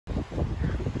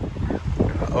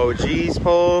OG's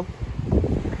pole,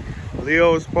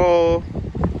 Leo's pole,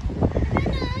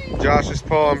 Josh's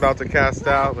pole. I'm about to cast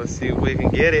out. Let's see if we can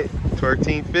get it. Twerk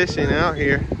team fishing out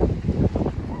here.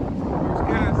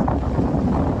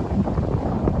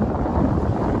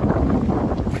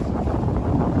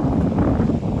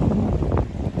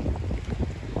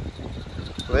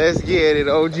 Let's get it.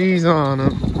 OG's on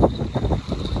them.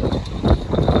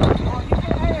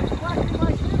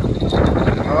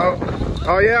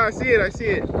 Oh yeah, I see it. I see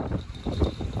it.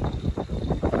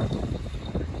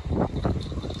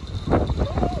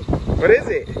 What is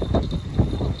it?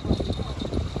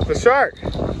 It's a shark.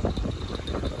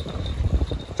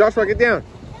 Joshua, get down.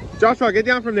 Joshua, get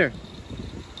down from there.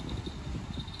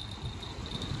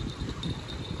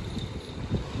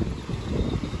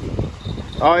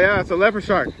 Oh yeah, it's a leopard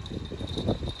shark.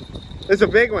 It's a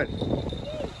big one.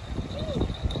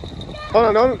 Hold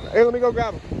on, don't. Hey, let me go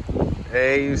grab him.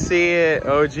 Hey, you see it?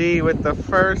 OG with the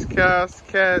first cast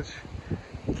catch.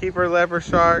 Keeper leopard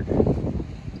shark.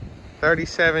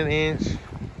 37-inch.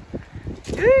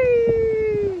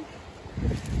 Yay!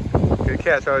 Good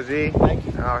catch, OG. Thank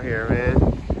you. Out here, man.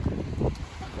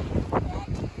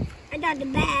 I got the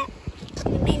bat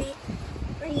in a minute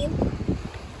for you.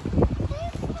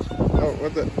 Oh,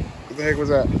 what the heck was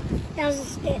that? That was a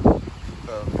stick.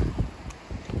 Oh.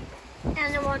 That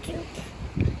was a one too.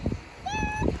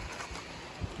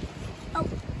 Oh.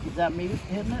 Is that me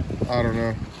hitting it? I don't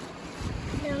know.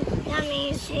 No, that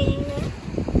means hitting it.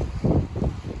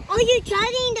 Oh, you're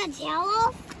cutting the tail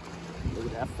off? Look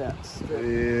at that fat strip.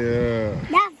 Yeah.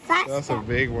 That fat That's stuff. a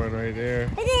big one right there.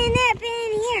 It didn't happen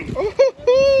in here.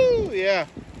 Ooh, yeah.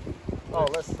 Oh,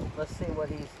 let's see what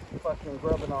he's fucking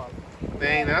grubbing on.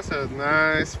 Dang, that's a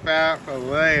nice fat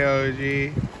fillet,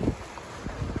 OG.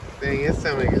 Dang, his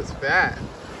stomach is fat.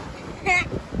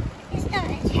 His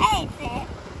stomach's head fat.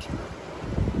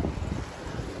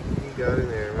 He got in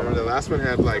there. Remember the last one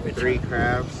had like 3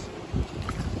 crabs.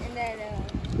 And then,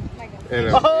 like a And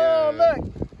Oh, yeah.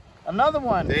 look! Another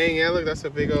one. Dang, yeah, look, that's a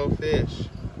big old fish.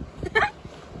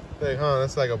 Like, huh,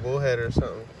 that's like a bullhead or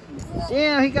something.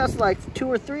 Damn, he got like 2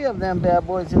 or 3 of them bad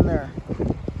boys in there.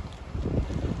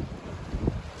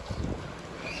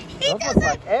 Those look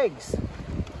like eggs.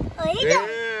 Oh, he does.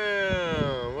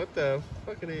 Damn, what the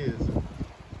fuck it is?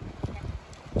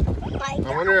 Oh my I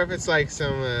God. wonder if it's like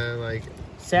some like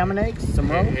Salmon eggs?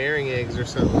 Some roe? herring eggs or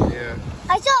something. Yeah.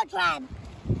 I saw a crab.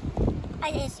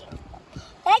 I didn't see him.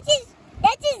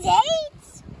 That's his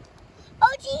eggs?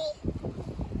 OG?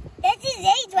 That's his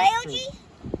eggs, right, OG?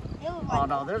 Oh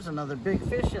no, there's another big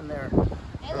fish in there. Oh,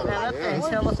 that yeah, thing's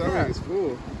his hella stomach fat. is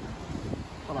full.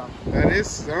 Hold on. That is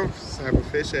some type of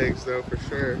fish eggs, though, for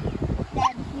sure.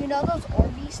 Dad, you know those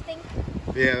Orbeez things?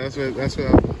 Yeah, that's what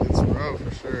it's bro,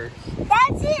 for sure.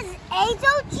 That's his eggs,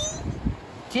 OG?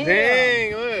 Damn.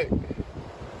 Dang, look.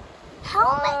 How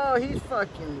am Oh, he's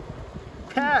fucking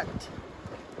packed.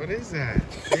 What is that?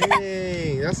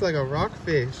 Dang, that's like a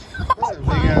rockfish. That's a big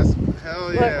ass.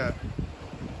 Hell yeah.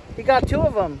 He got 2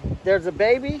 of them. There's a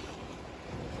baby.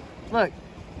 Look,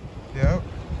 Yep.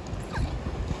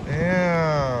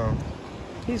 Damn.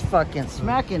 he's fucking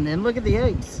smacking. And look at the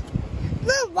eggs.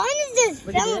 Look, one is this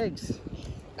Look at the film. eggs.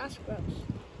 That's gross.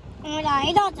 Oh my God,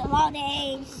 he got a lot of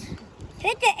eggs.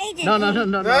 Put the eggs in. No. Dang.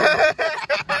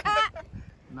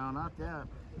 No, not that.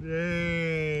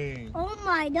 Oh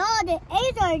my God, the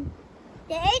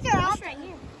eggs are off right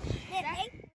here. The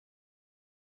eggs